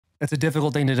It's a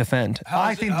difficult thing to defend.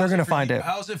 I think they're going to find it.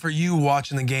 How's it for you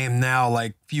watching the game now,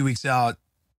 like a few weeks out,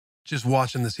 just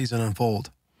watching the season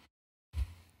unfold?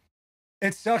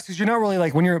 It sucks because you're not really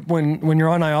like when you're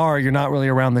on IR, you're not really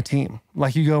around the team.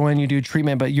 Like you go in, you do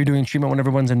treatment, but you're doing treatment when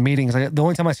everyone's in meetings. Like the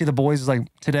only time I see the boys is like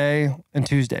today and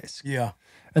Tuesdays. Yeah.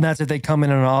 And that's if they come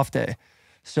in on an off day.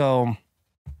 So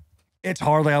it's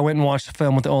hard. Like I went and watched the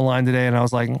film with the O-line today and I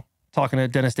was like talking to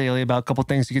Dennis Daly about a couple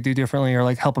things you could do differently or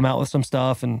like help him out with some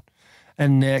stuff and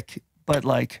Nick. But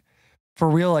like for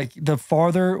real, like the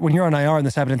farther, when you're on IR and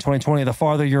this happened in 2020, the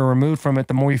farther you're removed from it,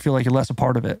 the more you feel like you're less a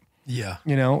part of it. Yeah.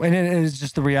 You know, and it is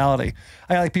just the reality.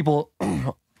 I got like people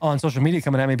on social media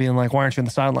coming at me being like, why aren't you in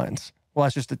the sidelines? Well,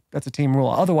 that's a team rule.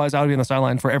 Otherwise, I would be on the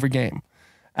sideline for every game.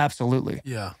 Absolutely.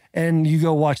 Yeah. And you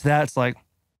go watch that. It's like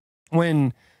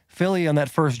when Philly on that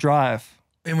first drive.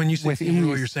 And when you say team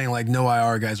rule, you're saying like no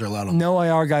IR guys are allowed on. No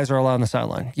IR guys are allowed on the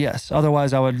sideline. Yes.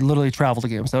 Otherwise, I would literally travel to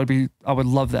games. I would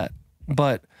love that.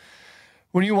 But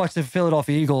when you watch the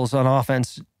Philadelphia Eagles on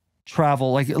offense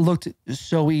travel, like it looked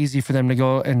so easy for them to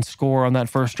go and score on that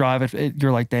first drive.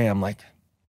 You're like, damn, like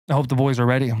I hope the boys are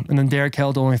ready. And then Derek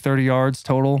held only 30 yards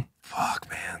total. Fuck,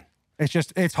 man.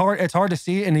 It's hard to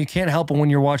see, and you can't help it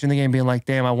when you're watching the game being like,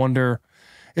 damn, I wonder.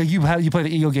 You play the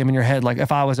Eagle game in your head, like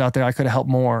if I was out there, I could have helped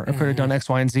more. I could have done X,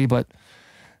 Y, and Z, but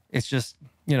it's just,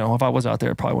 you know, if I was out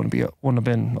there, it probably wouldn't have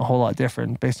been a whole lot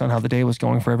different based on how the day was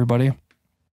going for everybody.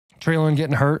 Traylon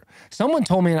getting hurt. Someone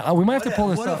told me we might have to pull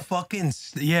this up. What a fucking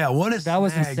that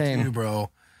was insane, too, bro.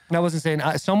 That was insane.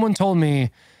 Someone told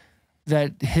me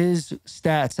that his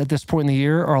stats at this point in the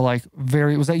year are like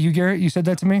very. Was that you, Garrett? You said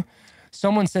that to me.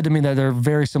 Someone said to me that they're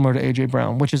very similar to AJ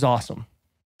Brown, which is awesome.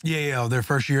 Yeah, their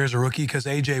first year as a rookie because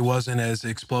AJ wasn't as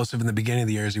explosive in the beginning of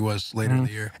the year as he was later in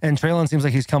the year. And Traylon seems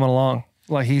like he's coming along.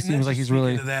 Like he seems like he's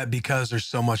really into that because there's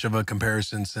so much of a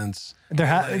comparison since there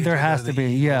has to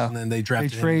be. Yeah, and then they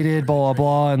traded blah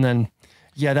blah, and then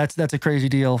that's a crazy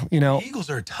deal. You know, the Eagles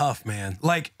are tough, man.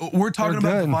 Like we're talking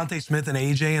about Devontae Smith and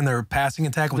AJ and their passing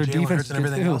attack with Jalen Hurts and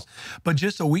everything else, but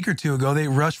just a week or two ago they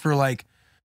rushed for like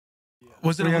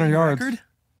was it 300 yards? Record?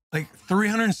 Like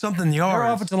 300 and something yards.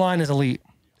 Their offensive line is elite.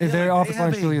 Their offensive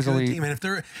line truly is elite. Team. And if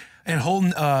they're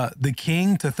holding the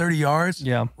King to 30 yards,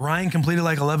 Ryan completed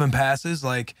like 11 passes.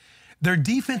 Like their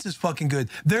defense is fucking good.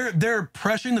 They're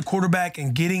pressuring the quarterback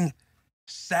and getting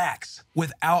sacks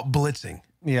without blitzing.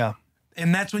 Yeah.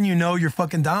 And that's when you know you're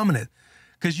fucking dominant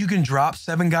because you can drop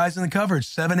 7 guys in the coverage,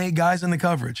 7, 8 guys in the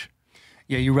coverage.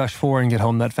 Yeah, you rush 4 and get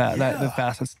home that fast. That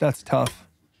fast. That's tough.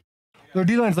 Their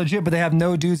D-line's legit, but they have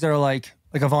no dudes that are like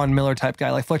a Von Miller type guy.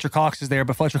 Like Fletcher Cox is there,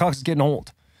 but Fletcher Cox is getting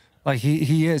old. Like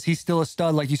he's still a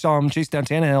stud. Like you saw him chase down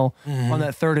Tannehill on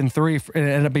that 3rd and 3, and it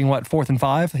ended up being what 4th and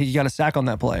 5. He got a sack on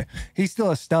that play. He's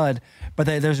still a stud, but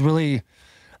they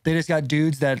just got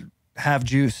dudes that have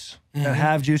juice, and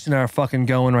are fucking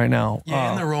going right now. Yeah,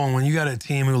 and they're rolling. When you got a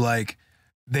team who like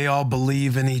they all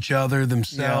believe in each other,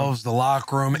 themselves, the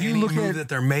locker room, any move that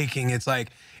they're making, it's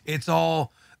like it's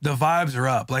all. The vibes are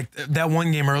up. Like that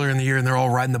one game earlier in the year, and they're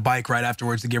all riding the bike right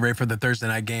afterwards to get ready for the Thursday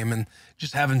night game and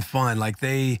just having fun. Like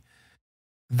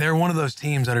they're one of those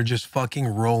teams that are just fucking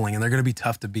rolling, and they're going to be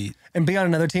tough to beat. And being on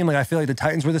another team, like I feel like the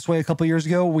Titans were this way a couple of years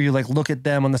ago, where you like look at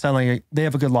them on the sideline, like, they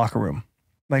have a good locker room.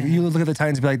 Like you look at the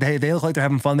Titans and be like, hey, they look like they're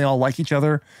having fun. They all like each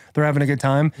other. They're having a good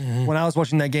time. When I was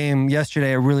watching that game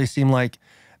yesterday, it really seemed like,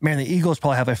 man, the Eagles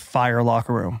probably have a fire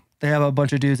locker room. They have a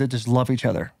bunch of dudes that just love each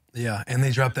other. Yeah, and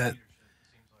they dropped that.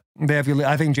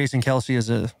 I think Jason Kelsey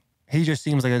he just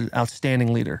seems like an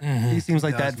outstanding leader. He seems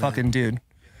like that fucking dude.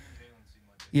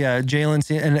 Yeah,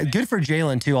 Jalen, and good for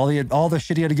Jalen too. All the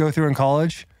shit he had to go through in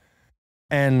college,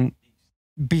 and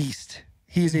beast.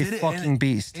 He's a fucking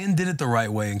beast. And did it the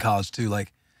right way in college too.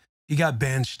 Like he got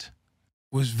benched,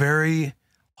 was very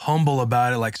humble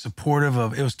about it, like supportive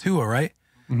of. It was Tua, right?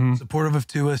 Supportive of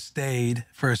Tua, stayed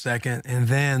for a second, and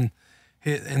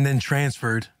then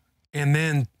transferred, and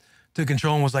then took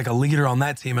control and was like a leader on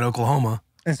that team at Oklahoma.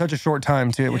 In such a short time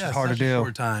too, which is hard to do.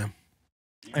 Short time.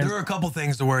 And there were a couple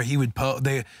things to where he would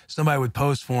somebody would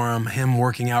post for him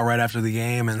working out right after the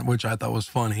game, and which I thought was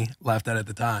funny, laughed at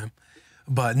the time.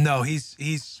 But no, he's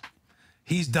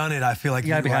done it. I feel like you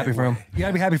gotta be happy for him. You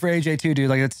gotta be happy for AJ too, dude.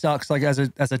 Like it sucks. Like as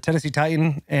a Tennessee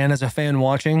Titan and as a fan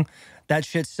watching, that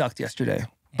shit sucked yesterday.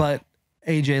 But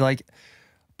AJ, like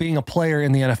being a player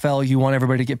in the NFL, you want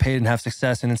everybody to get paid and have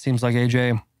success, and it seems like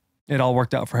AJ. It all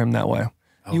worked out for him that way.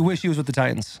 You wish he was with the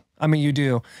Titans. I mean, you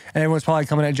do. And everyone's probably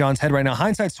coming at John's head right now.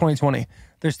 Hindsight's 2020.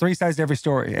 There's 3 sides to every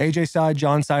story. AJ's side,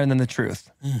 John's side, and then the truth.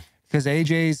 Because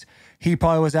AJ's, he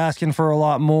probably was asking for a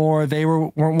lot more. They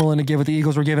weren't willing to give what the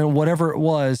Eagles were giving, whatever it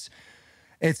was.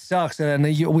 It sucks. And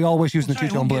we all wish he was in the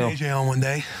Tucson Blue. We'll get AJ on one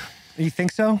day. You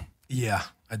think so? Yeah,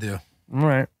 I do. All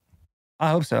right. I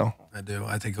hope so. I do.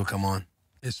 I think he'll come on,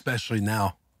 especially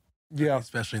now. Yeah.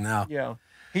 Especially now. Yeah.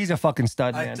 He's a fucking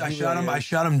stud, man. I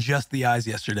shot him just the eyes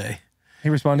yesterday. He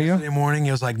responded to you? Yesterday morning,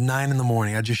 it was like 9 in the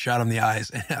morning. I just shot him the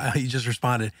eyes. And he just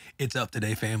responded, "It's up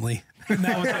today, family." And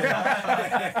that was it.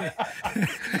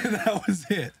 That was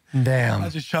it. Damn. I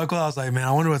just chuckled. I was like, man,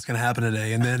 I wonder what's going to happen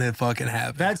today. And then it fucking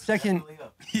happened. That second,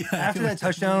 yeah, after that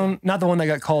touchdown, not the one that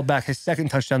got called back, his second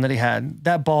touchdown that he had,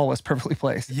 that ball was perfectly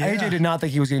placed. Yeah. AJ did not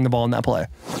think he was getting the ball in that play.